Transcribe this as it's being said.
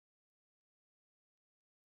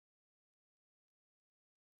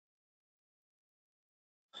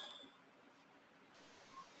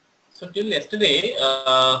So till yesterday,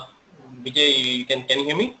 Vijay, can you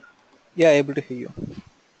hear me? Yeah, able to hear you.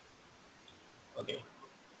 Okay.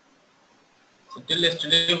 So till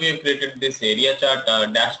yesterday, we have created this area chart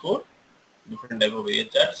dashboard, different type of area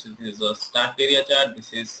charts. So this is a start area chart.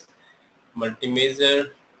 This is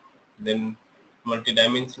multi-measure, then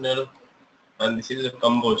multi-dimensional, and this is a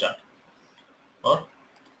combo chart or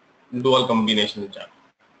dual combination chart,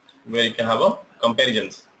 where you can have a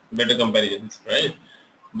comparisons, better comparisons, right?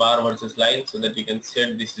 Bar versus line, so that you can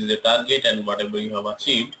set this is the target and whatever you have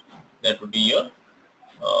achieved, that would be your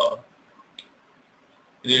uh,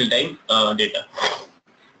 real-time data.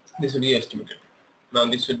 This will be estimated. Now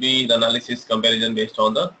this should be the analysis comparison based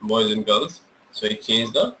on the boys and girls. So I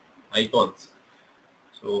change the icons.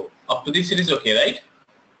 So up to this it is okay, right?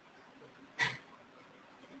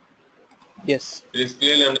 Yes. It is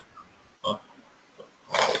clearly understood. Oh.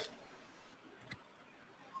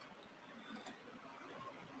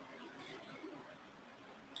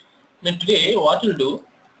 Now today what we'll do,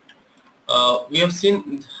 we have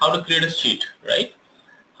seen how to create a sheet, right?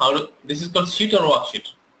 This is called sheet or worksheet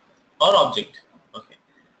or object, okay,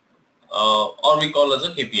 or we call as a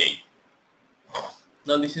KPI.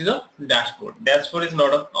 Now this is a dashboard. Dashboard is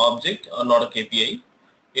not an object or not a KPI.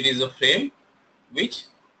 It is a frame which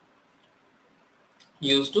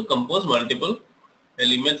used to compose multiple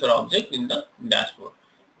elements or objects in the dashboard.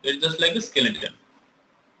 It's just like a skeleton.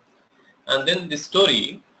 And then the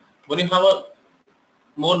story, when you have a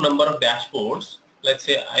more number of dashboards, let's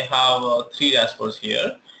say I have 3 dashboards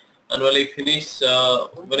here, and when I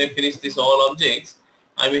finish this all objects,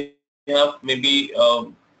 I may have maybe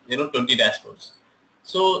 20 dashboards.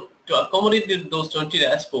 So to accommodate those 20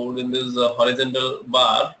 dashboards in this horizontal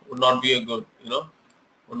bar would not be a good,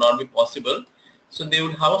 would not be possible. So they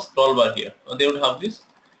would have a scroll bar here, or they would have this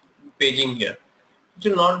paging here, which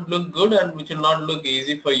will not look good and which will not look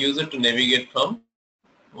easy for user to navigate from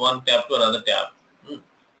one tab to another tab.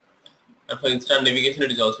 And for instant navigation,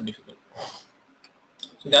 it is also difficult.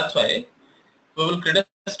 So that's why we will create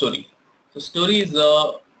a story. So story is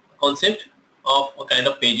a concept of a kind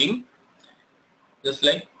of paging, just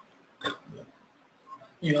like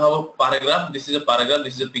you have a paragraph. This is a paragraph.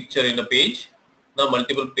 This is a picture in a page. Now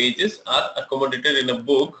multiple pages are accommodated in a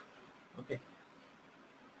book, okay,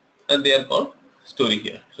 and they are called story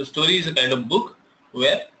here. So story is a kind of book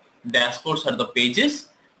where dashboards are the pages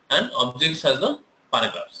and objects are the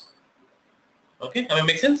paragraphs. Okay, have it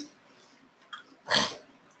make sense?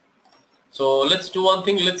 So let's do one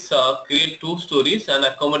thing. Let's create 2 stories and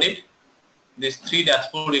accommodate these 3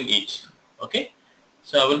 dashboard in each. Okay,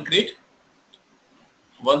 so I will create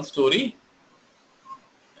one story.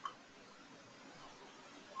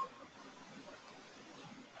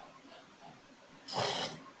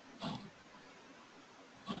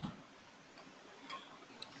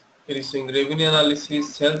 It is saying revenue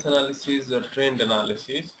analysis, sales analysis, trend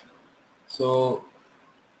analysis. So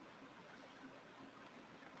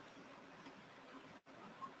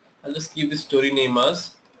I'll just keep the story name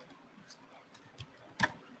as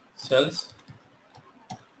sales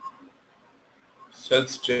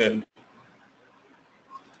trend.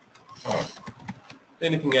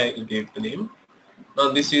 Anything I will give the name.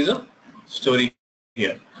 Now this is a story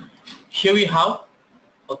here. Here we have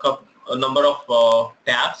a number of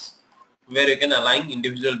tabs where you can align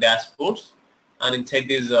individual dashboards, and inside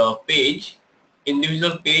this page,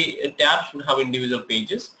 individual tabs would have individual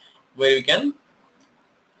pages where you can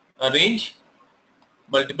arrange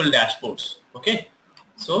multiple dashboards. Okay,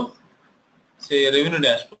 so say revenue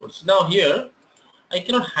dashboards. Now here I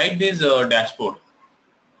cannot hide this dashboard.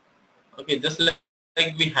 Okay, just like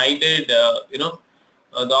we hided the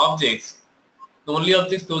objects. The only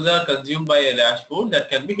objects those are consumed by a dashboard that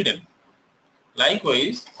can be hidden.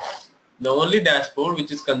 Likewise, the only dashboard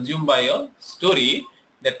which is consumed by a story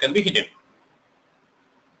that can be hidden.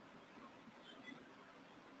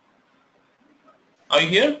 Are you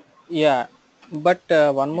here? Yeah, but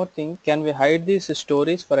one more thing, can we hide these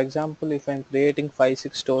stories? For example, if I'm creating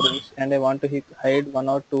 5-6 stories and I want to hide 1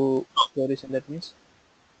 or 2 stories, and that means?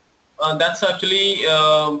 That's actually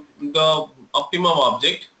the optimum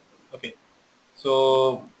object. Okay,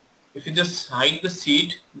 so if you just hide the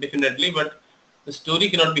seed, definitely, but the story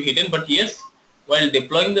cannot be hidden. But yes, while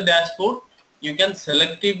deploying the dashboard, you can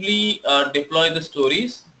selectively deploy the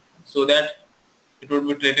stories so that it would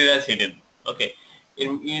be treated as hidden. Okay,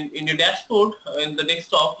 in your dashboard, in the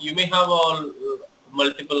desktop, you may have all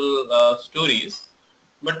multiple stories,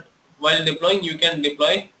 but while deploying, you can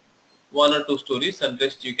deploy 1 or 2 stories, and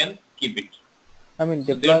rest you can keep it. I mean,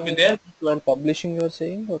 So they would be deployment there. while publishing, you're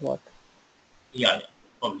saying, or what? Yeah,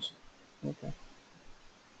 publish. Okay.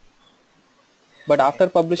 But after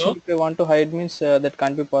publishing, So if I want to hide means that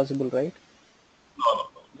can't be possible, right? no.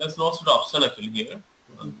 There's no sort of option actually here.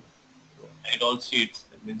 Hide all sheets.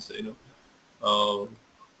 That means you know,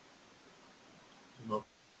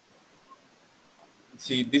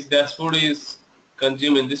 see this dashboard is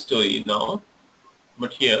consumed in this story now,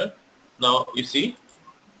 but here now you see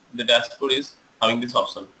the dashboard is having this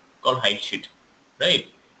option called hide sheet, right?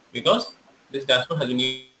 Because this dashboard has been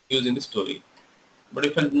used in the story. But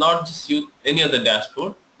if I not just use any other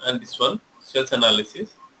dashboard and this one sales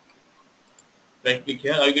analysis, right click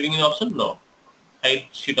here, are you getting an option? No. Hide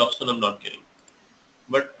sheet option I'm not getting,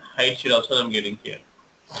 but hide sheet option I'm getting here.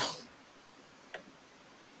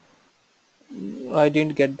 I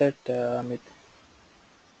didn't get that, Amit.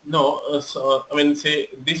 No, so I mean say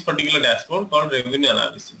this particular dashboard called revenue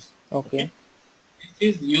analysis. Okay. Okay,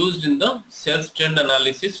 this is used in the sales trend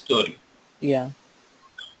analysis story. Yeah.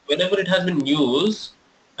 Whenever it has been used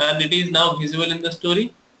and it is now visible in the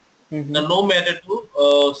story, Mm-hmm. now no matter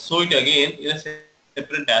to show it again in a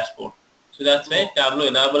separate dashboard. So that's why Tableau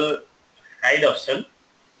enable hide option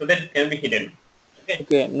so that it can be hidden. Okay,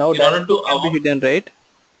 Okay. Now in order to dashboard can be avoid, hidden, right?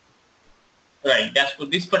 right,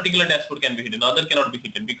 dashboard, this particular dashboard can be hidden, other cannot be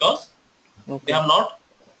hidden because they Okay. have not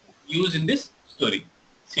used in this story.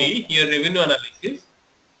 See Okay. here revenue analysis,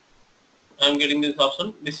 I'm getting this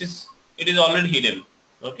option. This is, it is already hidden.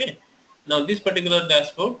 Okay. Now this particular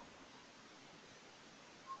dashboard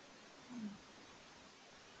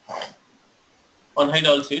on hide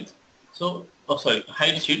all sheets. So, oh sorry,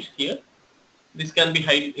 hide sheet here. This can be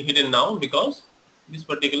hidden now because this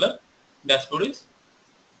particular dashboard is.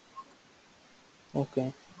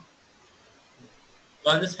 Okay.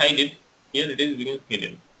 I'll just hide it. Here it is being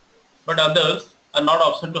hidden. But others are not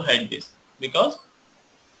option to hide this because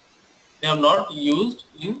they have not used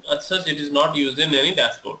in as such. It is not used in any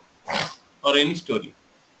dashboard or any story.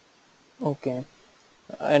 Okay.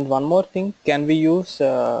 And one more thing, can we use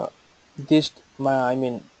this? I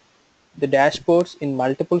mean, the dashboards in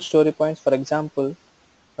multiple story points. For example,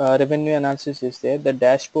 revenue analysis is there. The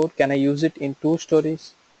dashboard, can I use it in 2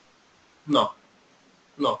 stories? No,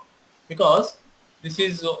 no, because this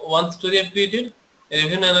is one story I've created.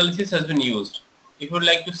 Revenue analysis has been used. If you would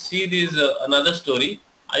like to see this another story,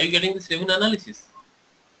 are you getting this revenue analysis?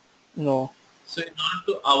 No. So in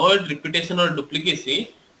order to avoid repetition or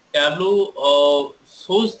duplicacy, Tableau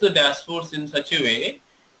shows the dashboards in such a way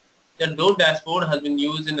that though dashboard has been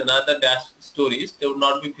used in another dash stories, they would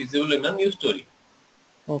not be visible in a new story.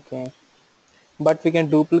 Okay. But we can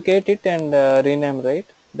duplicate it and rename, right?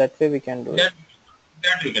 That way we can do it. That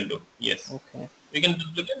that we can do. Yes, Okay. we can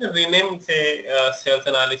duplicate and rename say sales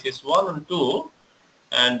analysis 1 and 2,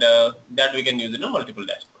 and that we can use in a multiple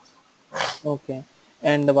dashboards. Okay.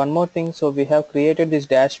 And one more thing, so we have created this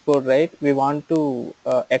dashboard, right? We want to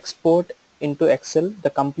export into Excel the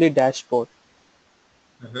complete dashboard.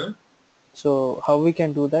 Uh-huh. So how we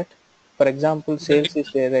can do that? For example, The sales is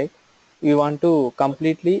there, right? We want to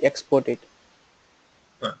completely export it.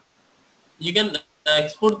 you can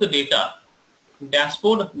export the data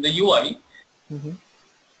dashboard, the UI Mm-hmm.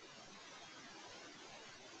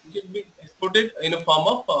 can be exported in a form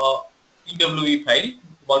of TWE file,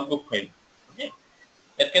 workbook file. Okay,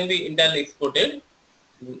 that can be entirely exported,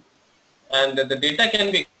 and the data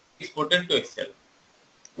can be exported to Excel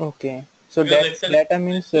Okay. So because that Excel is data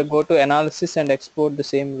means go to analysis and export the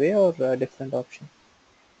same way or a different option?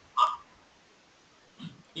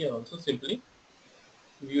 here also simply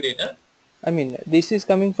view data. I mean, this is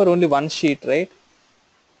coming for only one sheet, right?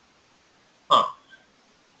 Huh.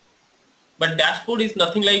 But dashboard is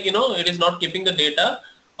nothing like, it is not keeping the data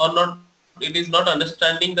or not, it is not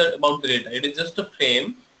understanding about the data. It is just a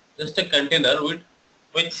frame, just a container with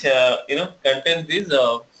which contains these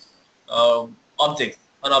objects,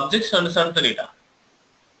 and objects understand the data.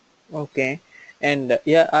 Okay. And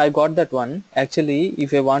yeah, I got that one. Actually,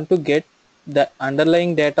 if I want to get the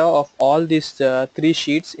underlying data of all these 3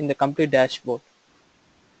 sheets in the complete dashboard,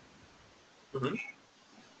 Mhm.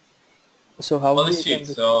 so how All the we can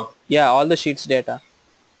sheets. do? Yeah, all the sheets data.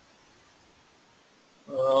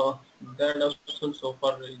 Uh, that option so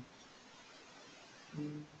far is,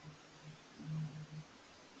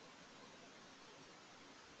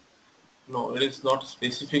 no, it is not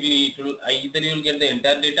specifically. It will either you will get the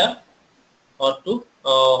entire data or to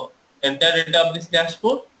entire data of this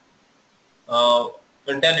dashboard, uh,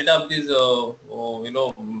 entire data of this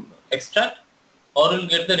extract, or you'll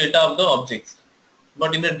get the data of the objects.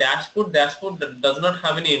 But in a dashboard that does not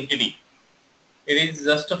have any entity. It is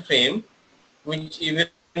just a frame which even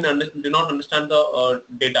do not understand the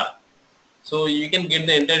data. So you can get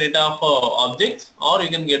the entire data of objects, or you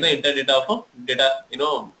can get the entire data of data,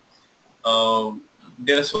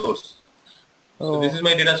 data source. So this Oh, is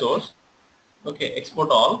my data source. Okay, export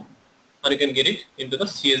all, and you can get it into the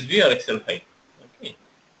CSV or Excel file. Okay,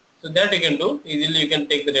 so that you can do easily. You can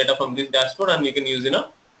take the data from this dashboard and you can use in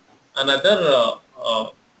another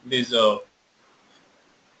this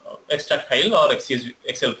extract file or CSV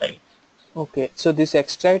Excel file. okay. So this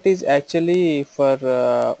extract is actually for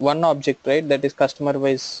one object, right? That is customer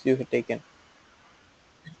wise you have taken.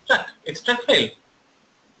 Extract file.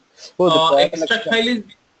 Oh, the travel Extract extract. file is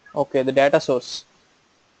Okay, the data source.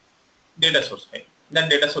 data source file. That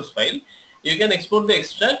data source file, you can export the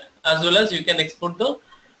extract as well as you can export the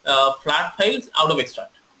flat files out of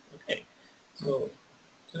extract. Okay, so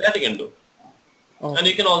that you can do, and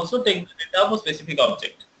you Okay, can also take the data of a specific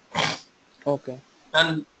object. okay,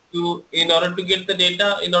 And in order to get the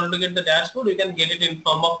data, in order to get the dashboard, you can get it in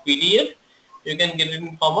form of PDF. You can get it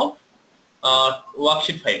in form of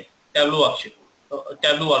worksheet file, Tableau worksheet,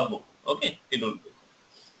 Tableau workbook. Okay, they don't do.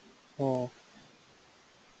 oh.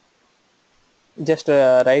 Just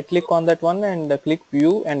right click on that one and click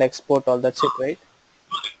view and export all. That's it, right?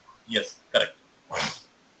 Yes, correct.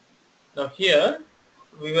 Now here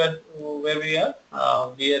we were where we are.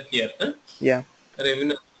 We are here. Huh? Yeah.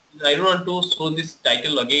 Revenue. I don't want to show this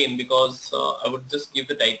title again because I would just give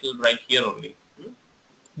the title right here only.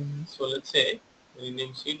 Mhm. So let's say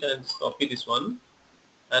rename sheet and copy this one,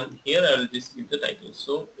 and here I will just give the title.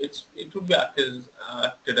 So it would be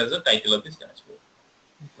acted as a title of this dashboard.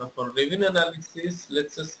 Now for revenue analysis,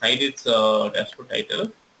 let's just hide its dashboard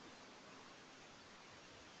title,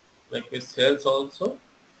 like with sales also.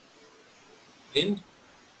 And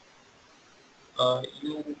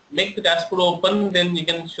you make the dashboard open, then you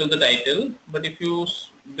can show the title. But if you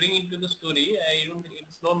bring into the story, I don't.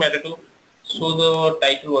 It's no matter to show the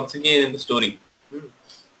title once again in the story, Yeah.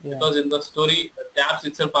 because in the story, the tabs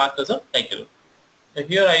itself act as a title. And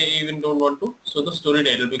here I even don't want to show the story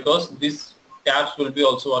title because these tabs will be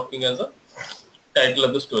also working as a title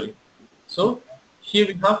of the story. So here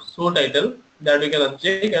we have show title that we can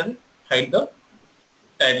uncheck and hide the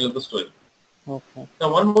title of the story. Okay.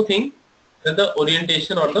 Now one more thing, that the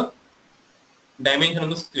orientation or the dimension of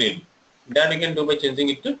the screen, that we can do by changing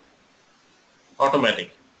it to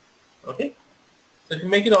automatic. Okay, so if you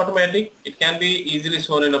make it automatic, it can be easily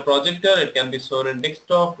shown in a projector, it can be shown in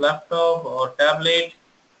desktop, laptop or tablet,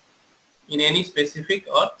 in any specific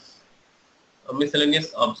or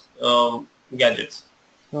miscellaneous gadgets.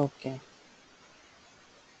 Okay.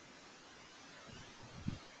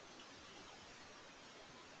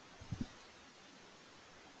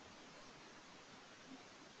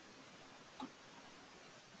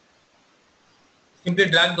 Simply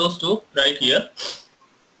drag those two right here,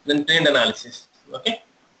 then trend analysis. Okay,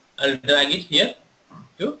 I'll drag it here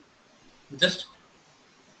to just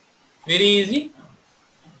very easy.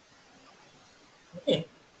 Okay,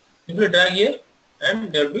 simply drag here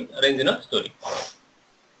and they will be arranged in a story.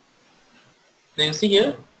 Now you see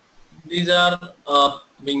here, these are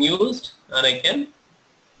being used and I can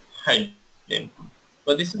hide them.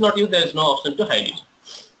 But this is not used, there is no option to hide it.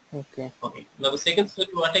 Okay. Okay, now the second story,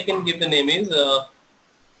 what I can give the name is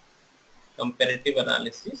comparative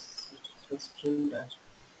analysis.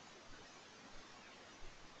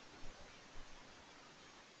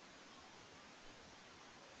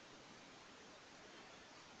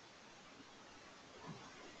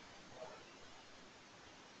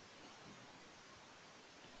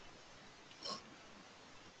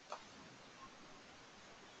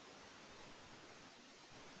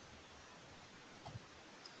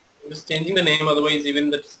 Just changing the name, otherwise even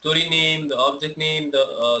the story name, the object name,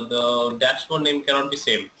 the dashboard name cannot be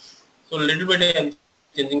same. So a little bit I am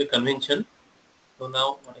changing the convention. So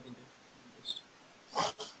now what I can do,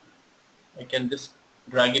 I can just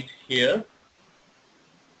drag it here,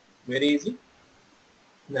 very easy.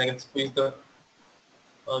 Then I can squeeze the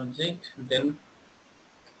object, then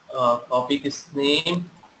copy this name,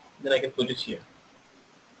 then I can put it here.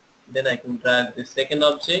 Then I can drag the second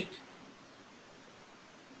object,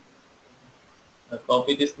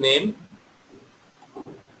 copy this name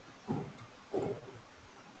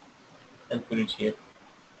and put it here.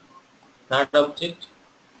 Third object,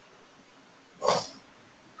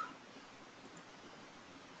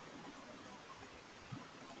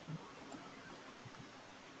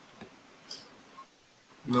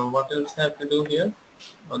 now what else I have to do here?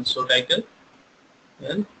 Also title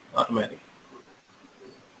and automatic.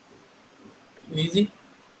 Easy.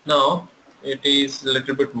 Now it is a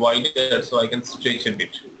little bit wider, so I can stretch a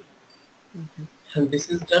bit. Mhm. And this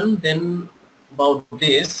is done. Then about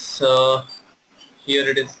this, here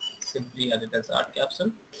it is simply added as art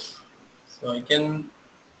caption. So I can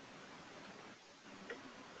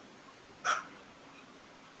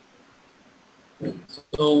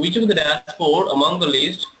So which of the dashboard among the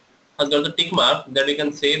list has got the tick mark that we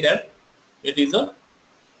can say that it is a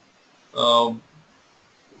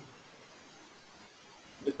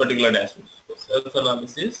this particular dashboard. So sales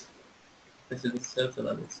analysis. This is the sales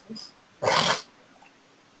analysis.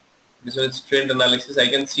 This is trend analysis. I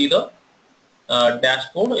can see the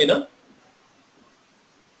dashboard in a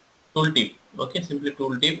tooltip. Okay, simply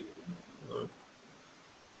tooltip.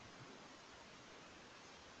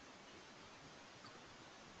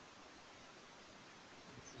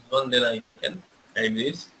 One, then I can hide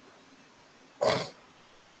this.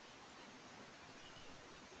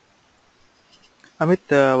 Amit,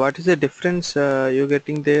 what is the difference you're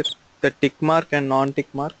getting there? The tick mark and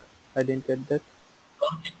non-tick mark? I didn't get that.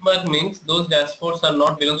 Tick mark means those dashboards are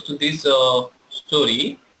not belongs to this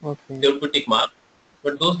story. Okay. They would be tick mark.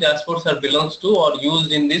 But those dashboards are belongs to or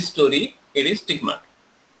used in this story. It is tick mark.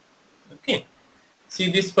 Okay.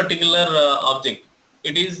 See this particular object.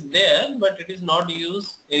 It is there, but it is not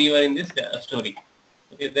used anywhere in this story.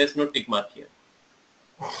 Okay. There is no tick mark here.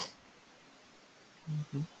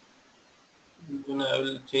 Then I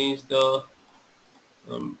will change the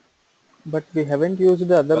But we haven't used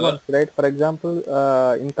the other color. ones, right? For example,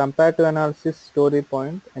 in comparative analysis story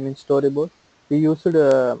point, I mean storyboard, we used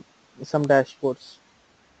some dashboards.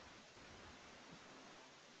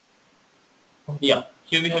 Okay. Yeah.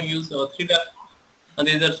 Here we have used three dashboards, and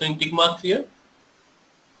these are showing tick marks here.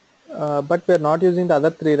 But we are not using the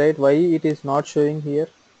other three, right? Why it is not showing here?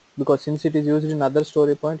 Because since it is used in other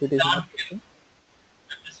story point, it is not showing.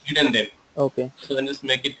 Just hidden there. Okay. So then just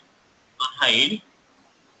make it on hide.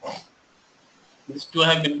 These two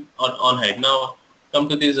have been on hide. Now come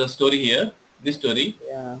to this story here. This story.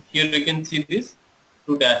 Yeah. Here we can see this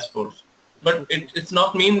two dashboards. But Okay. it's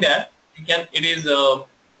not mean that you can. It is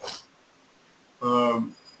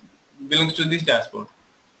um, belongs to this dashboard.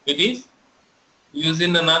 It is used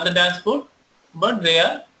in another dashboard, but they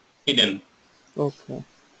are hidden. Okay.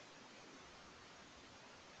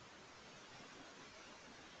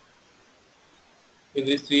 Okay,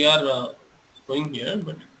 these three are showing here,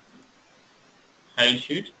 but hide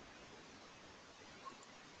sheet,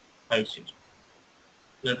 hide sheet.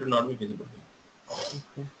 That will not be visible here.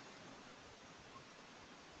 Okay.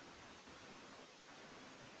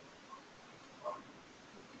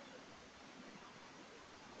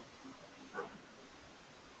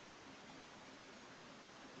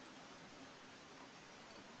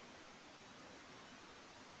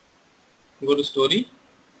 Go to story,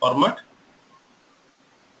 format,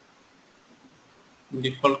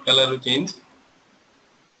 default color will change. So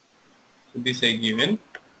this I given.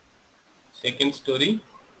 Second story,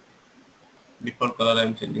 default color I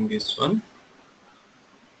am changing this one.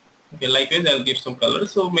 Okay, likewise I'll give some color,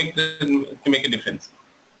 so make to make a difference.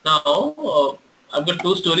 Now I've got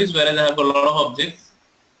two stories whereas I have a lot of objects.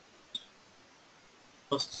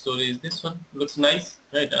 First story is this one. Looks nice,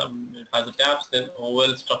 right? It has the tabs, then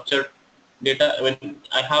well structured data. I mean,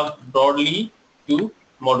 I have broadly two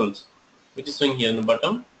models, which is showing here in the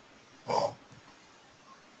bottom.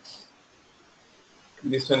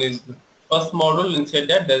 This one is the first model. Inside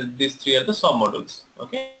that, these three are the sub models.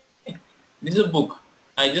 Okay, this is a book.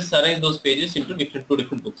 I just arrange those pages into two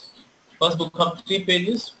different books. First book have 3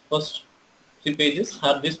 pages. First 3 pages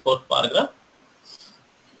have this first paragraph,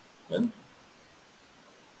 and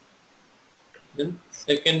then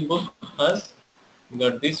second book has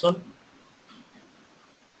got this one.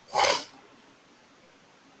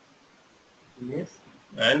 Yes,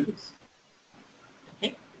 and this.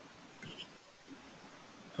 Okay.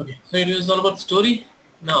 Okay. So it was all about story.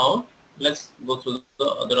 Now let's go through the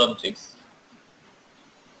other objects.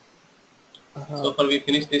 So far we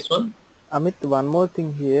finished this one. Amit, one more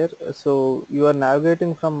thing here. So you are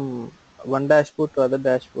navigating from one dashboard to other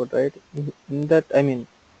dashboard, right? In that, I mean,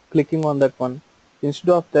 clicking on that one.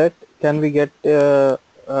 Instead of that, can we get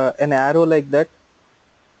an arrow like that?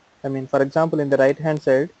 I mean, for example, in the right hand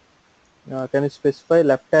side, can you specify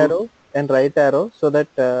left arrow and right arrow so that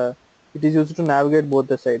it is used to navigate both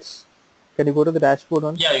the sides? Can you go to the dashboard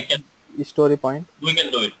one? Yeah, you can. Story point. We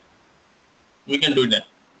can do it. We can do that.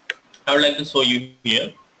 I would like to show you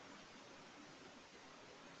here.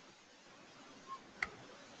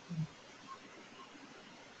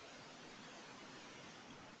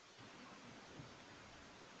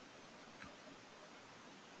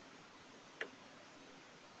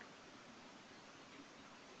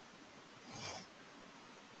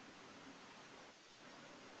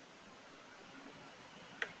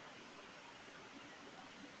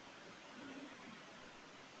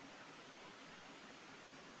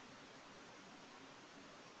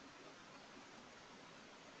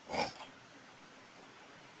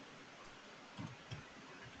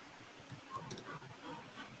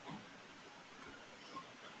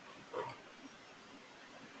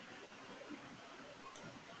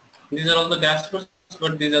 These are all the dashboards,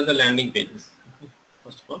 but these are the landing pages.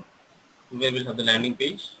 First of all, where we'll have the landing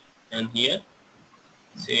page, and here,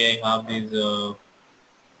 say I have these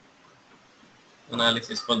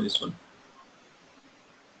analysis for this one.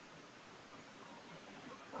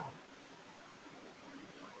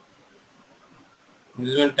 This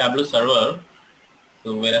is one Tableau server,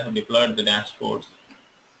 so where I have deployed the dashboards.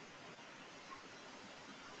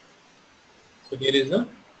 So here is the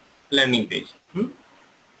landing page.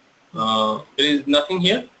 There is nothing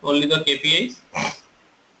here, only the KPIs.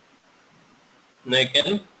 Now I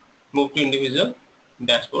can move to individual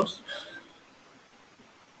dashboards.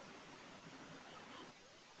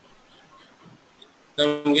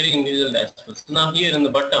 Now I'm getting individual dashboards. Now here in the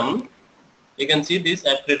bottom, you can see this.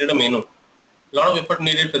 I've created a menu. A lot of effort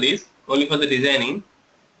needed for this, only for the designing,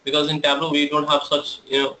 because in Tableau we don't have such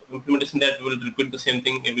implementation that will repeat the same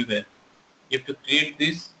thing everywhere. You have to create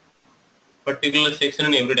this particular section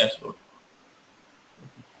in every dashboard.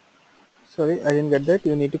 Sorry, I didn't get that.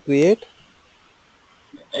 You need to create.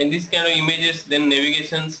 And these kind of images, then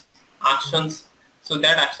navigations, actions. So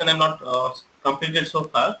that action I'm not completed so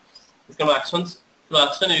far. This kind of actions. Through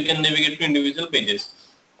action you can navigate to individual pages.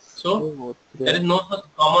 So there is no such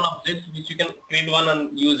common object which you can create one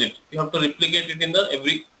and use it. You have to replicate it in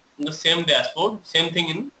the same dashboard, same thing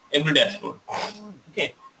in every dashboard.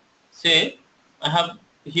 Okay. Say I have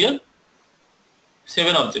here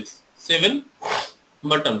 7 objects, 7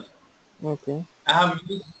 buttons. Okay. I have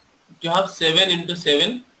used to have 7 into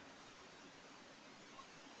 7,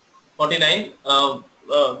 49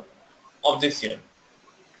 objects here.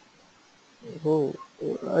 Oh,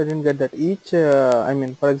 I didn't get that. Each, I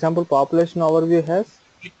mean, for example, population overview has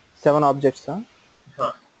 7 objects, huh?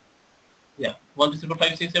 Yeah, 1, 2, 3, 4,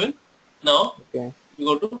 5, 6, 7. Now, Okay. you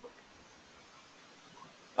go to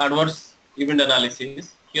advanced event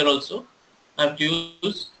analysis. Here also, I have to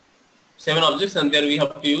use 7 objects, and there we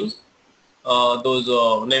have to use those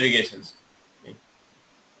navigations. Okay.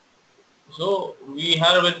 So we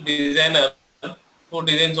have a designer who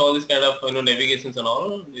designs all these kind of navigations and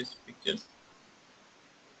all these pictures.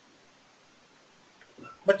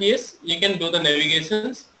 But yes, you can do the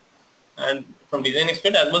navigations, and from design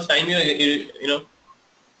expert, as much time you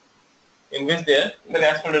invest there, the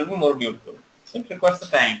dashboard will be more beautiful. So it requires the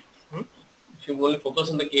time. If you only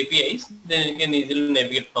focus on the KPIs, then you can easily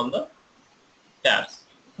navigate from the tabs.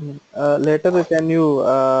 Later, can you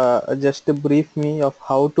just brief me of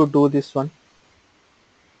how to do this one?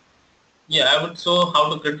 Yeah, I would show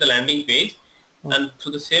how to create the landing page, and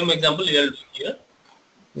through the same example, you will do here,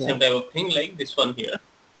 same type of thing like this one here.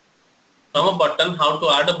 From a button, how to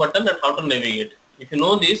add a button and how to navigate. If you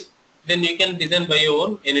know this, then you can design by your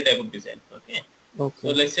own any type of design. Okay. So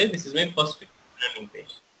let's say this is my first landing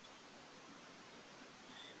page.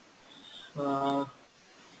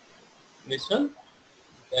 This one.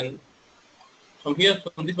 Then from here,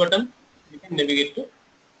 from this button, you can navigate to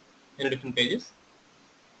any different pages.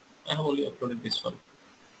 I have only uploaded this one.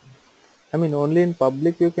 I mean, only in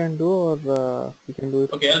public you can do, or you can do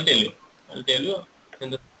it. Okay, I'll tell you.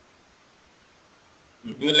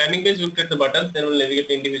 In the landing page, we'll create the buttons, then we'll navigate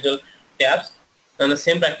to individual tabs. And the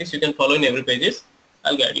same practice you can follow in every pages.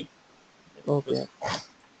 I'll guide you. Okay.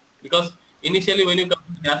 Because initially when you come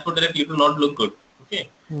to the dashboard direct, it will not look good. Okay.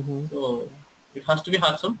 So it has to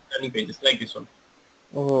have some landing pages like this one.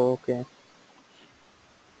 Oh, okay.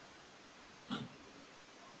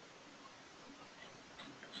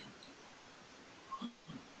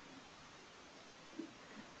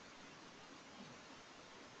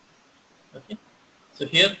 Okay. So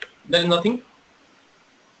here there is nothing.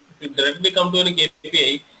 If you directly come to any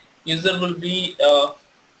KPI, user will be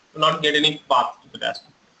not get any path to the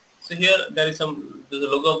dashboard. So here there's a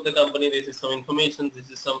logo of the company. This is some information. This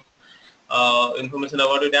is some information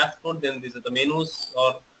about your dashboard. Then these are the menus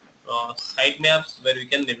or site maps where we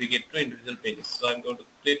can navigate to individual pages. So I'm going to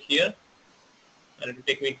click here, and it will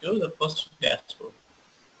take me to the first dashboard.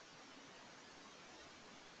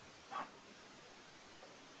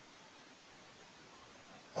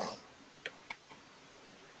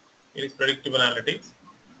 It is predictive analytics.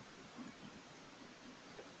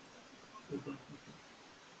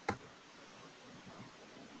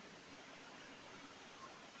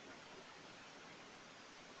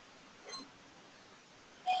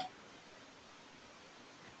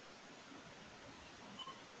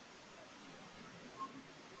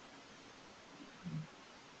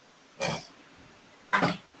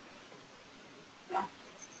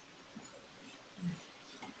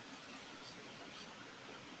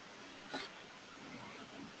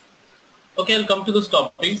 Okay, I'll come to those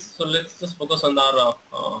topics. So let's just focus on our.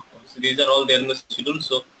 So these are all there in the schedule.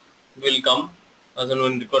 So we'll come. as and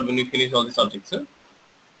when record when we finish all the subjects. Okay.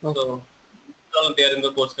 So all there in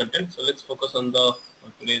the course content. So let's focus on the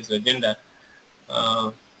today's agenda.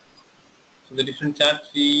 So the different charts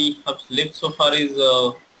we have selected so far is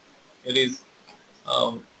it is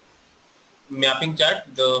uh, mapping chart,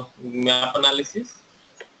 the map analysis.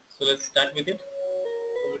 So let's start with it.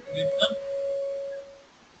 So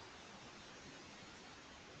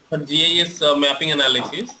for GIS mapping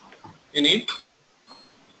analysis, you need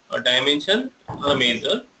a dimension and a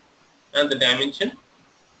measure, and the dimension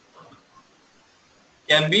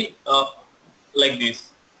can be like this,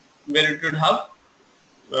 where it would have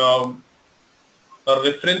um, a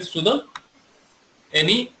reference to the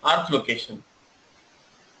any earth location.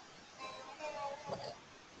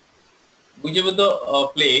 Whichever the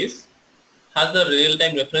place has the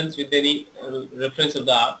real-time reference with any reference of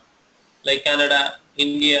the earth, like Canada,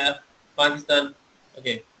 India, Pakistan,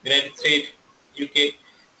 okay, United States, UK.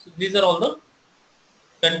 So these are all the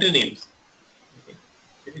country names. Okay.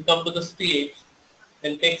 If you come to the states,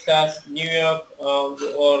 then Texas, New York, or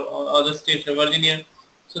other states, Virginia.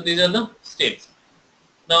 So these are the states.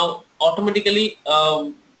 Now automatically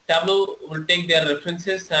Tableau will take their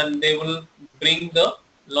references and they will bring the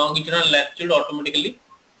longitude and latitude automatically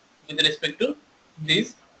with respect to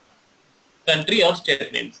these country or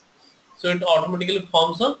state names. So it automatically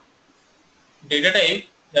forms a data type,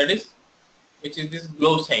 that is, which is this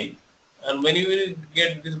globe sign. And when you will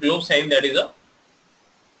get this globe sign, that is a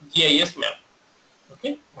GIS map.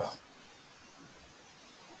 Okay.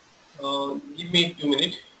 Give me a few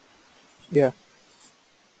minutes. Yeah.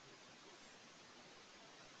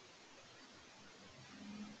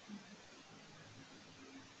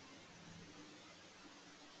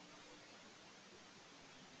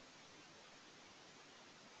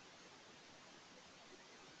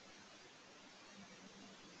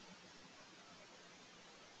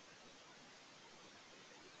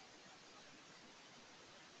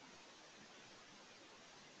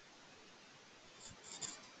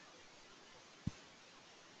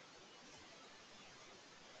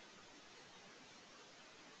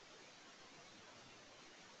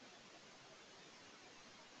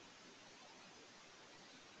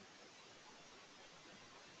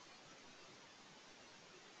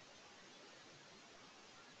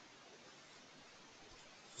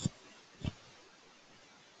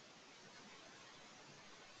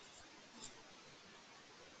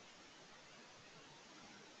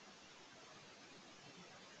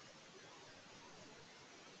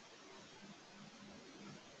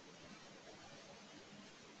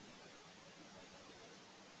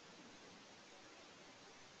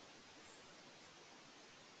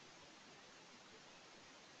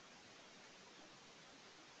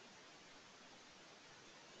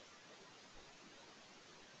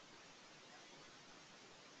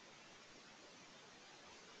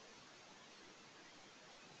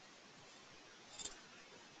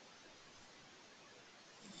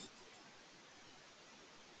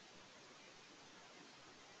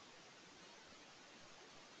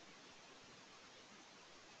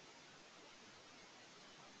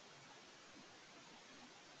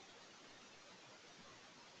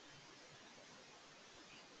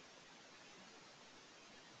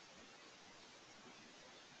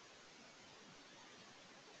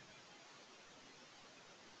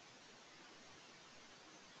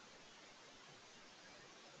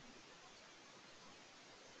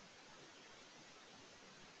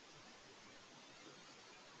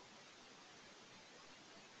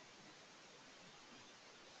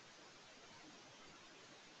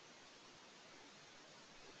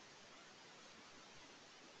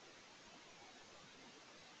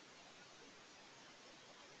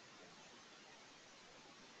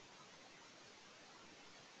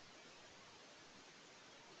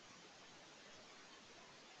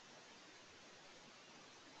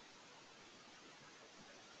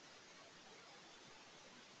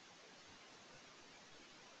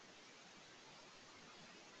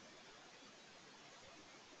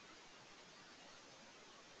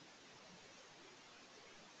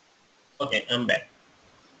 Okay, I'm back.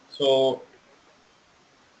 So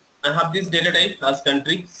I have this data type as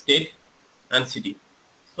country, state, and city.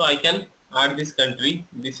 So I can add this country.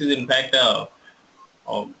 This is in fact a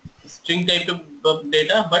string type of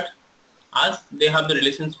data, but as they have the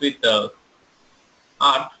relations with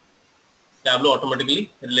art, Tableau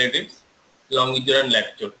automatically relates longitude and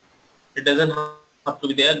latitude. It doesn't have to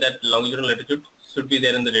be there that longitude and latitude should be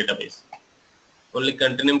there in the database. Only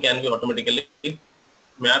country name can be automatically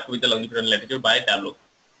mapped with the longitude and latitude by Tableau.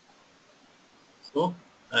 So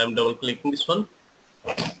I am double clicking this one.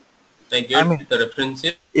 I I get mean, the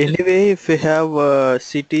references. anyway, if we have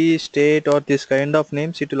city, state, or this kind of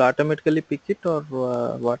names, it will automatically pick it, or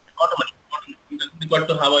what? Automatically. You don't got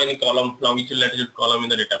to have any column, longitude, latitude column in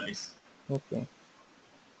the database. Okay.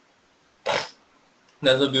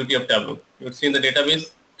 That's the beauty of Tableau. You would see in the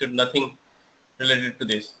database, there's nothing related to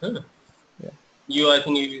this. Huh? Yeah. I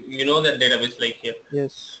think you know that database like here,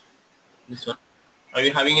 Yes. this one. Are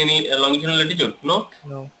you having any longitude and latitude? No,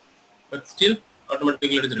 No. but still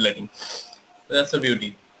automatically it is relating. That's the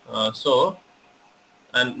beauty.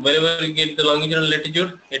 And wherever you get the longitude and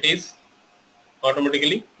latitude, it is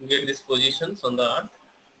automatically get these positions on the earth.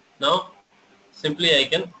 Now, simply I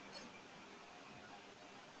can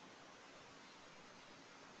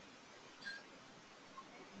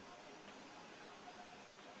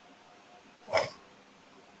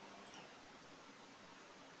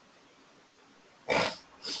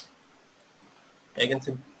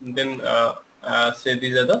then say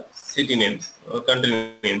these are the city names or country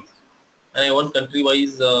names, and I want country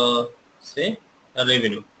wise say a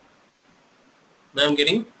revenue. Now I'm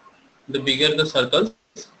getting the bigger the circles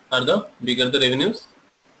are, the bigger the revenues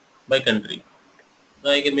by country.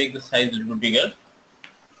 Now I can make the size a little bigger.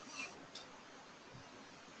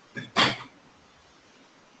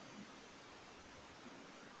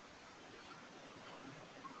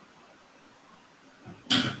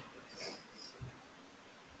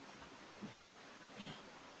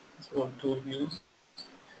 So to views,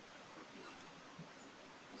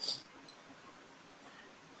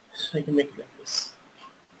 so I can make it like this.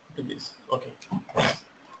 To this, okay.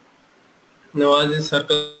 Now all these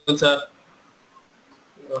circles are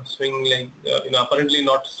showing like apparently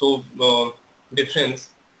not so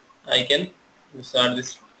difference. I can start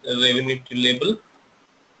this revenue to label,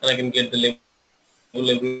 and I can get the label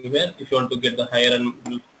everywhere. If you want to get the higher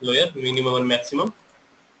and lower, minimum and maximum,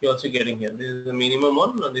 you're also getting here. This is the minimum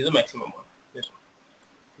one, and this is the maximum one. This one.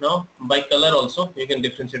 Now by color also you can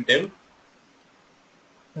differentiate them.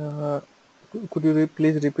 Uh, could you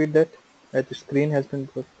please repeat that? The screen has been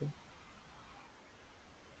broken.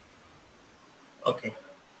 Okay.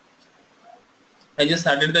 I just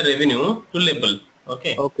added the revenue to label.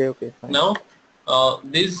 Okay. Okay. Okay. Fine. Now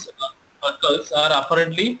these circles are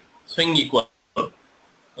apparently showing equal.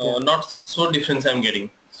 Yeah. Not so difference I'm getting.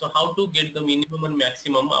 So how to get the minimum and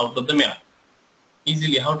maximum out of the map?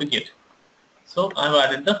 Easily, how to get? So I have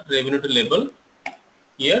added the revenue to label.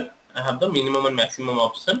 Here I have the minimum and maximum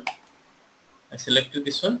option. I selected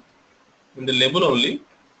this one. In the label only,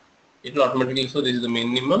 it will automatically show this is the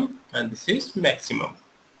minimum and this is maximum.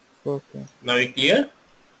 Okay. Now we clear?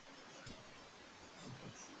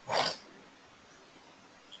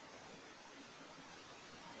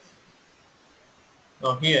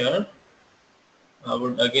 Now here I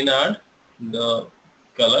would again add the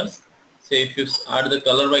colors. Say if you add the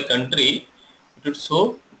color by country, it would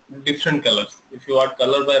show different colors. If you add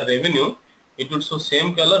color by revenue, it would show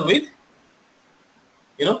same color with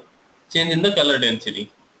change in the color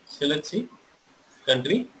density. So let's see,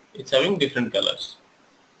 country, it's having different colors.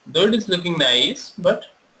 Though it is looking nice, but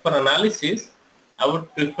for analysis, I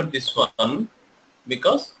would prefer this one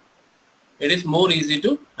because it is more easy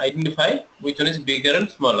to identify which one is bigger and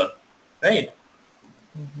smaller, right?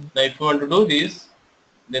 Now if you want to do this,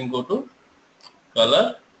 then go to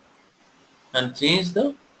color and change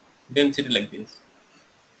the density like this.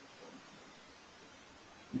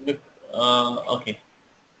 Okay,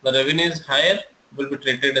 the revenue is higher will be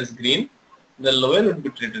treated as green, the lower will be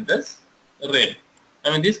treated as red. I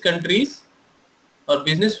mean these countries or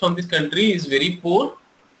business from this country is very poor,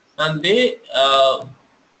 and they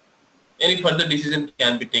any further decision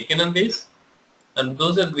can be taken on this, and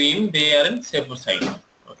those are green, they are in safer side.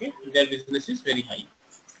 Okay, their business is very high.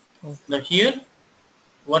 Now here,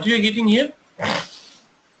 what you are getting here,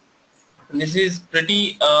 this is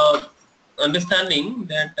pretty understanding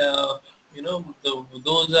that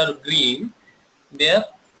those are green, they are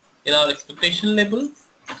in our expectation level.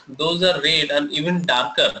 Those are red and even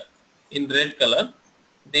darker in red color.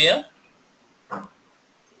 They are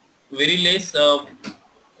very less of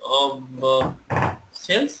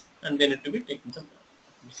cells, and they need to be taken some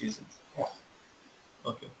decisions.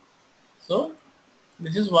 Okay, so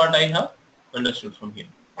this is what I have understood from here.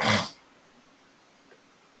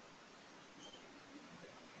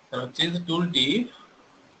 Now change the tooltip.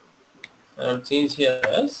 I'll change here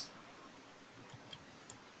as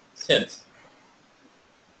cells.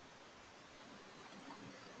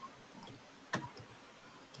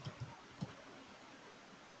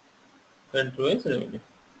 Control is revenue.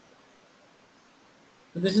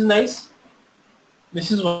 So this is nice.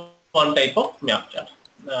 This is one type of map chart.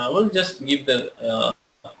 We'll just give the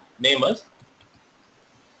name as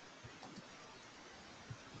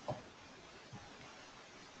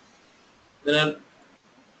Then I'll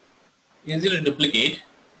easily duplicate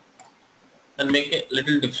and make a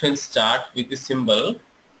little difference chart with the symbol.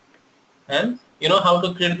 And you know how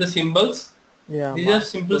to create the symbols? Yeah, These are mark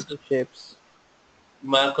simple to the stuff. shapes.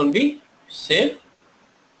 Mark on the shape,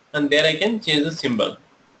 and there I can change the symbol.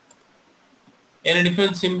 Any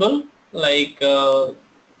different symbol like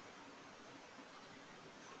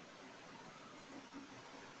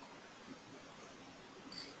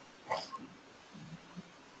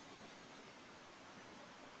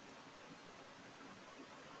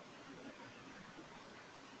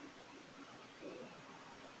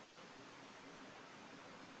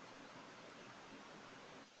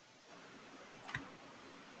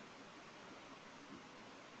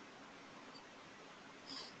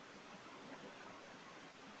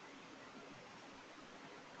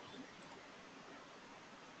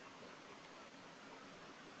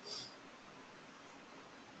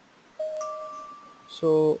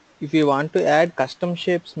So if you want to add custom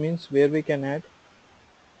shapes, means where we can add.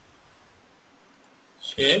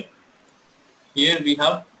 shape. Here we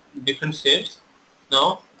have different shapes.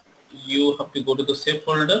 Now you have to go to the shape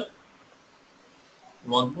folder,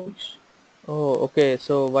 workbooks. Oh, okay.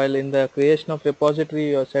 So while in the creation of repository,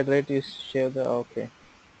 you said right, you share the okay.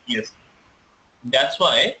 Yes. That's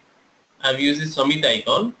why I've used the submit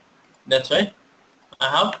icon. That's why I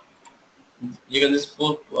have. You can just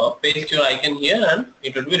put paste your icon here, and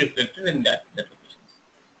it will be reflected in that location.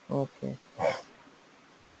 Okay.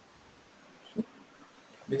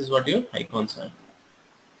 This is what your icons are.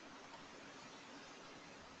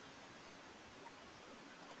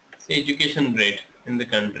 Say education rate in the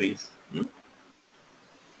countries.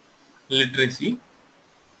 Literacy.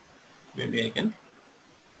 Maybe I can.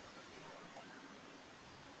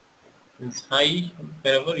 It's high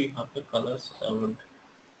wherever you have the colors. I would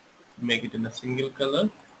make it in a single color.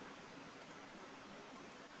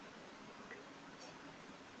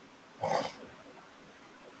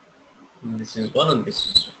 And this is one and this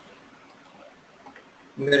is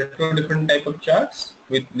one. There are two different type of charts.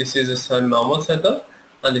 With this is a normal setup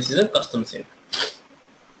and this is a custom set.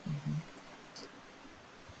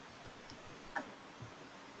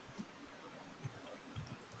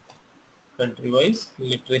 Country-wise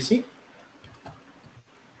literacy.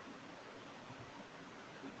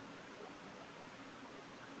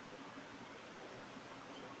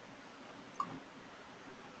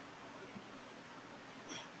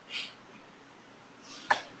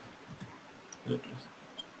 Literacy.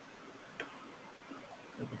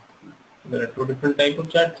 There are two different type of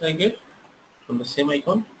charts I get from the same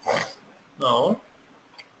icon. Now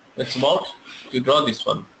it's about to draw this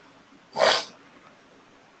one.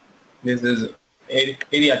 This is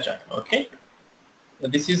area chart. Okay.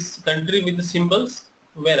 This is country with the symbols,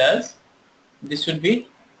 whereas this should be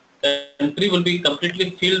country will be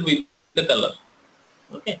completely filled with the color.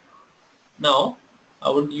 Okay. Now I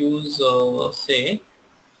would use say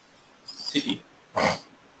city.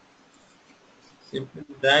 Simply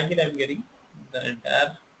drag it. I'm getting the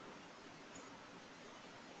entire.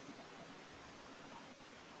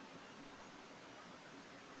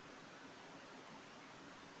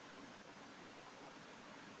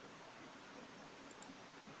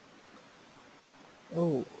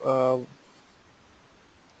 Oh,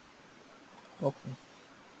 okay.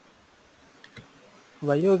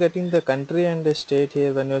 Why you're getting the country and the state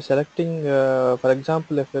here when you're selecting, for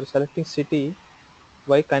example, if you're selecting city,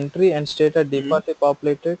 why country and state are Mhm. defaultly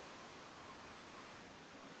populated?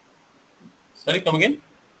 Sorry, come again.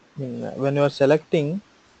 When you're selecting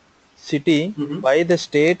city, Mhm. why the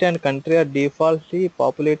state and country are defaultly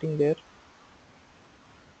populating there?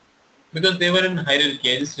 Because they were in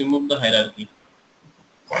hierarchy. I just removed the hierarchy.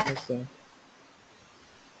 Okay.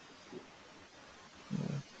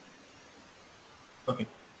 Okay.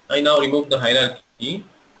 I now remove the hierarchy.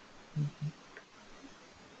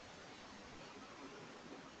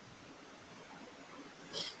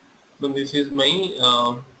 So this is my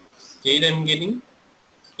state I'm getting.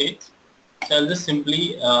 States. So I'll just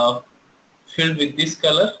simply filled with this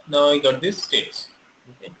color. Now I got this states.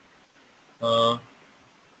 Okay. Uh,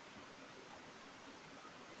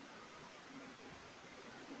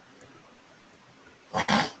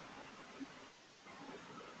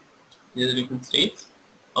 these are different states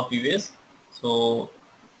of US. So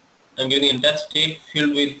I'm getting the entire state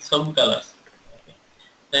filled with some colors. Okay.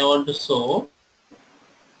 I want to show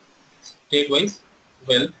state-wise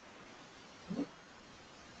wealth.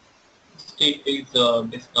 State is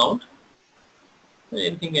discount. So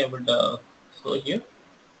anything I would show here.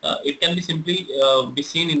 It can be simply be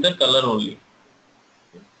seen in the color only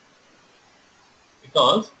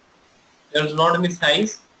because there is not any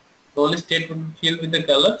size. The only state would be filled with the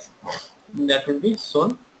colors. that will be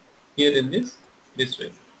shown here in this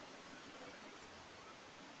way.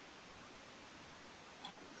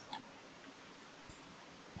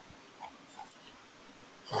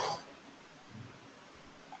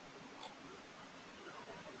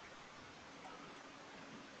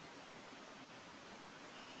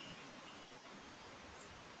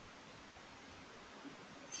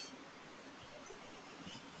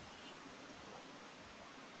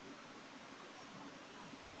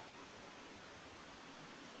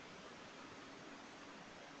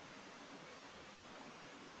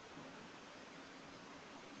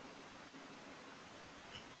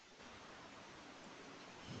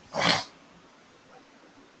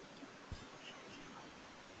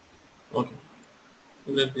 Okay,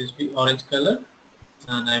 let this be orange color,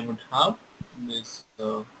 and I would have this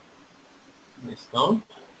discount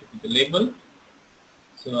the label.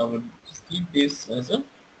 So I would just keep this as a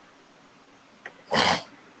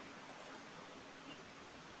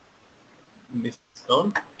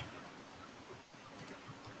discount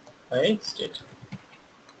by state.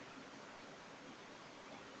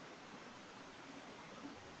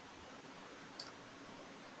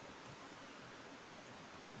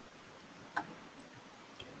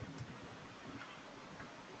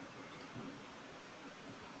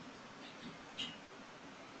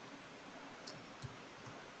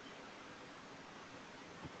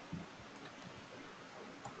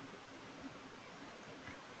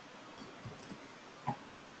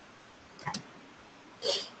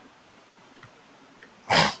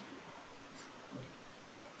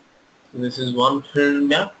 So this is one field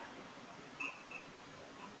map.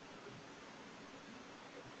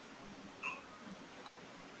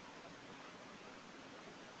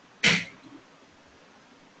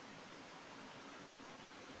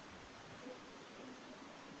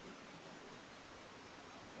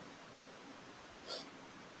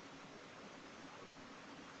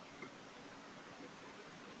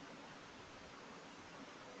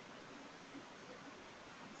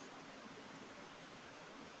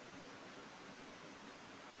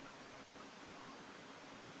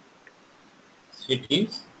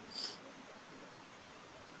 Cities.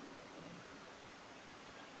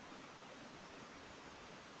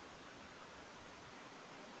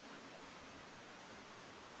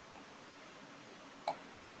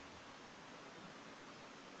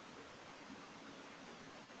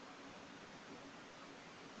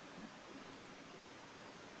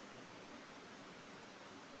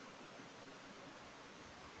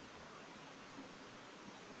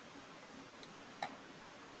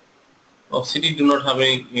 Of city do not have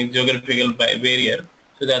any geographical barrier,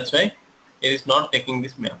 so that's why it is not taking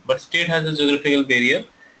this map. But state has a geographical barrier,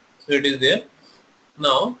 so it is there.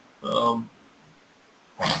 Now,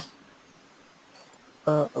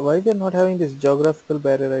 Why they're not having this geographical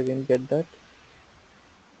barrier? I didn't get that.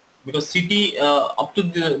 because city up to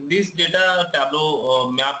this data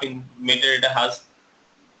Tableau map in metadata has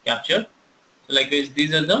captured. So like this,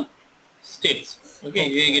 these are the states. Okay,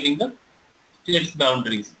 you are getting the states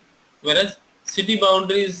boundaries, whereas city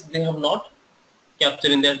boundaries they have not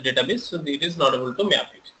captured in their database, so it is not able to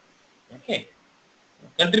map it. Okay.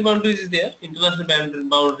 Country boundaries is there, international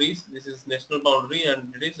boundaries, this is national boundary,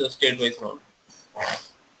 and it is a state-wise boundary.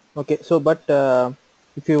 Okay, so but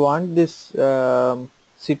if you want this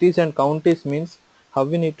cities and counties means how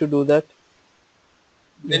we need to do that?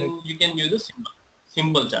 Then you can use a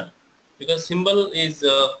symbol chart, because symbol is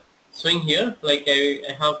showing here, like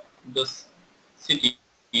I have this city,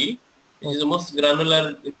 which is the most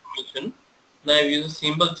granular information. Now I use a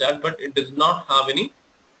symbol chart, but it does not have any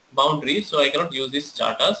boundary, so I cannot use this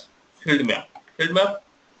chart as field map. Field map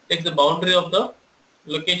takes the boundary of the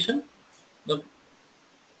location, the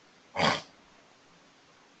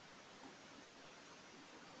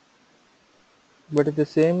But it's the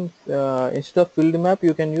same. Instead of field map,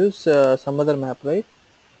 you can use some other map, right?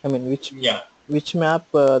 I mean, yeah, which map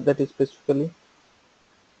that is specifically?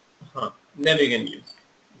 then we can use.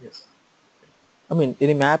 Yes. I mean,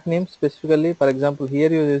 any map name specifically. For example,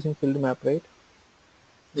 here you're using field map, right?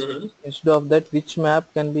 Mm-hmm. Instead of that, which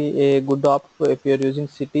map can be a good opt if you're using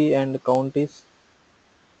city and counties?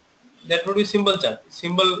 That would be symbol chart.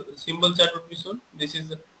 Symbol chart would be shown. This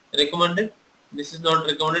is recommended. This is not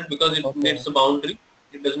recommended because it Okay. needs a boundary.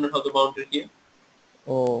 It does not have the boundary here.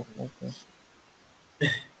 Oh, okay.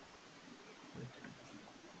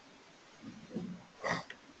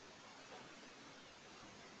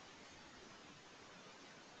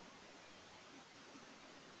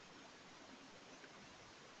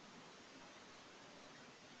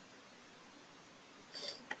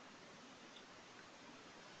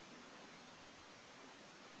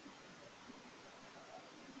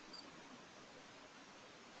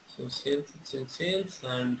 So sales, it's in sales,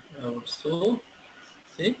 and I would so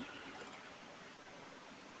say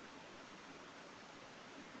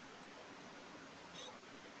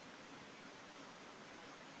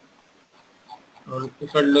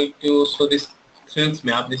if I'd like to show this thrills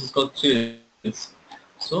map, this is called thrills.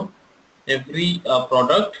 So every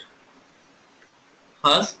product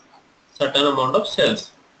has certain amount of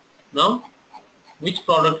cells. Now, which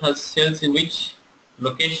product has cells in which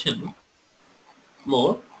location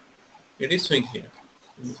more? It is showing here.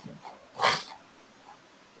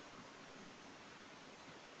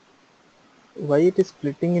 Why it is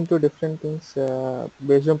splitting into different things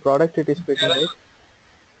based on product it is There splitting, are right?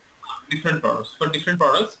 different products. For different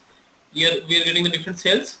products, here we are getting the different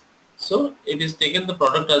cells. So it is taken the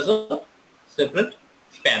product as a separate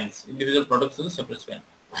spans. Individual products as a separate span.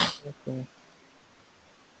 Okay.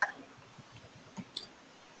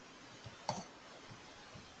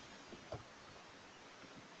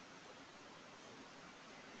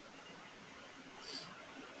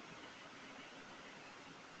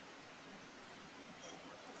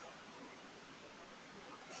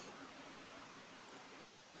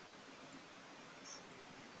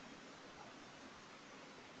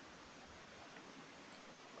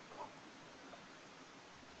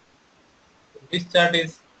 This chart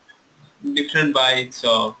is different by its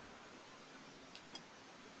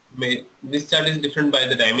this chart is different by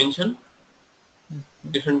the dimension,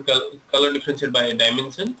 different color differentiated by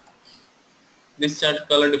dimension. This chart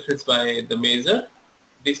color difference by the measure.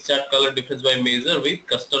 This chart color difference by measure with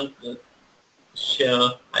custom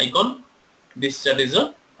icon. This chart is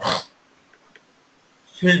a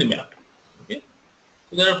field map. Okay.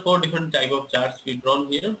 So there are 4 different type of charts we drawn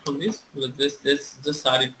here from this. Let's just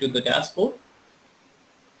add it to the dashboard.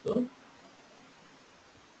 So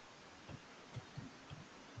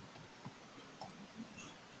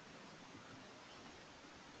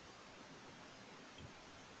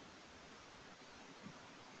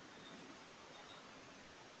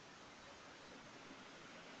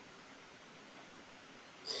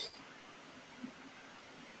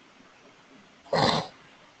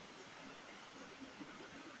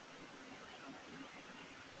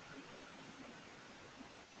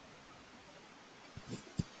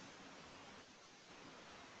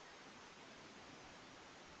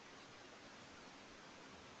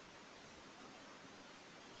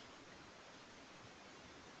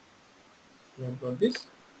we have got this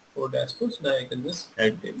 4 dashboards. Now I can just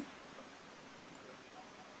add them.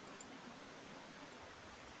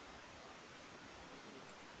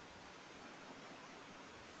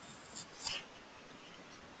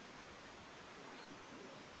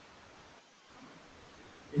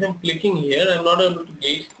 If I'm clicking here, I'm not able to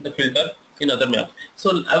get the filter in other map.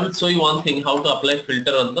 So I will show you one thing, how to apply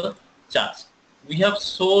filter on the charts. We have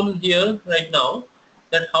shown here right now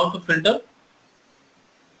that how to filter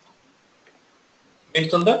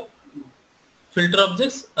based on the filter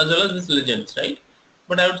objects as well as these legends, right?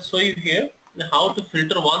 But I would show you here how to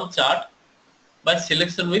filter one chart by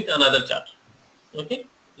selection with another chart. Okay,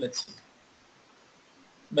 let's see.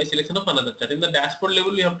 By selection of another chart. In the dashboard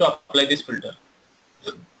level, you have to apply this filter.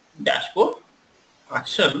 Dashboard,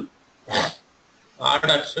 action, add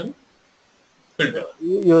action, filter.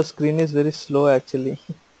 Your screen is very slow actually.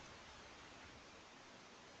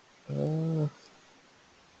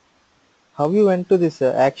 How you went to this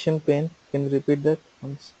action pane? Can you repeat that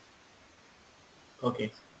once?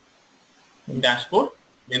 Okay. Dashboard,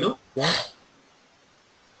 menu, Yeah.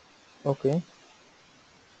 Okay.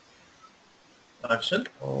 action,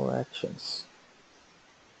 Oh, actions.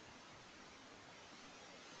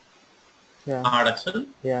 Yeah. add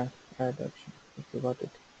action, Yeah. Add action. Okay, got it.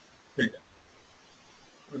 filter.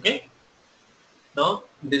 Okay. Now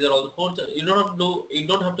these are all the 4. You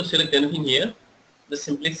don't have to select anything here. Just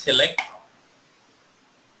simply select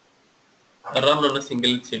run on a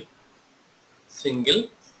single chip. Single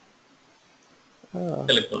Ah,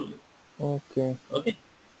 select only. okay. Okay.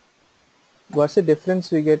 What's the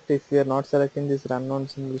difference we get if we are not selecting this run on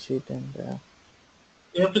single sheet and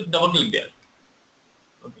You have to double click there.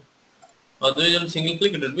 Okay. Otherwise on single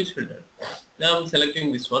click it will be filtered. Now I'm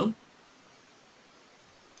selecting this one.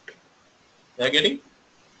 You are getting?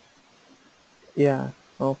 yeah,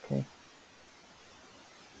 okay.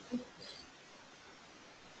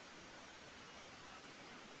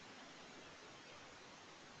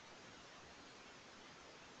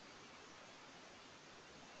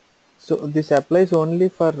 So this applies only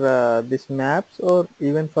for these maps or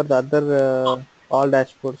even for the other all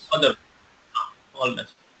dashboards? Other all that.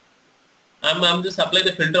 I'm just apply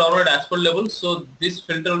the filter on a dashboard level, so this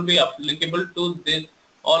filter will be applicable to this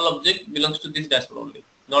all object belongs to this dashboard only,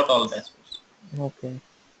 not all dashboards. Okay.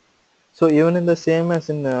 So even in the same as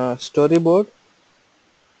in storyboard.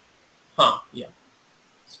 Yeah.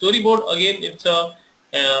 Storyboard again, it's a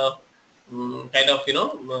kind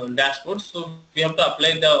of dashboard. So we have to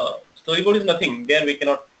apply the storyboard is nothing. There we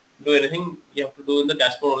cannot do anything. You have to do in the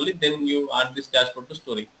dashboard only. Then you add this dashboard to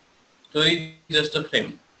story. Story is just a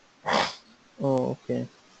frame. Oh, okay.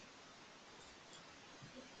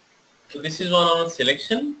 So this is one on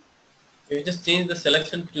selection. You just change the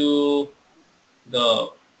selection to the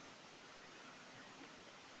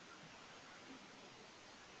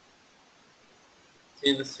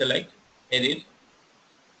select, edit,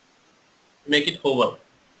 make it hover.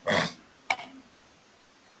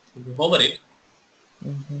 If you hover it,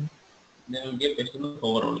 Mm-hmm. then you get based on the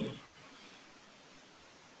hover only.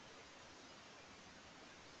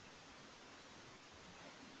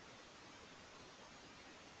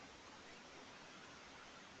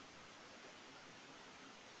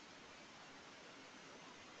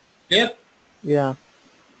 Clear? Yeah.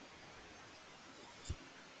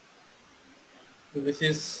 So this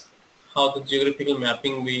is how the geographical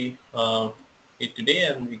mapping we did today,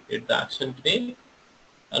 and we did the action today,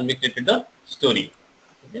 and we created the story.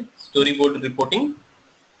 Okay, storyboard reporting.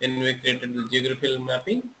 Then we created the geographical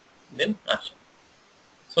mapping. Then action.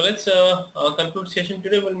 So let's conclude session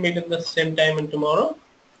today. We'll meet at the same time and tomorrow.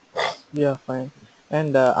 Yeah, fine.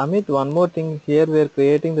 And Amit, one more thing here, we are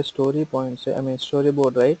creating the story points, I mean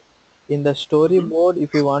storyboard, right? In the Mhm. storyboard,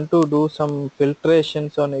 if you want to do some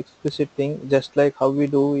filtrations on explicit thing, just like how we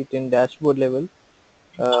do it in dashboard level.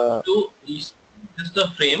 You have to Uh, do just the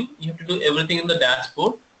frame. You have to do everything in the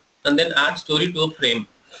dashboard, and then add story to a frame.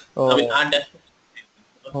 I mean, oh, add dashboard.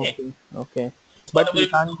 Okay. okay, okay. But Whatever we you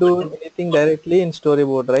can't do, do anything directly in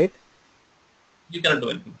storyboard, right? you cannot do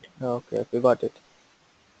anything. Okay, okay, got it.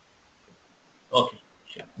 Okay.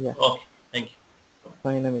 Sure. Yeah, Okay. Thank you.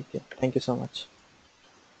 fine, Amit. Yeah. Thank you so much.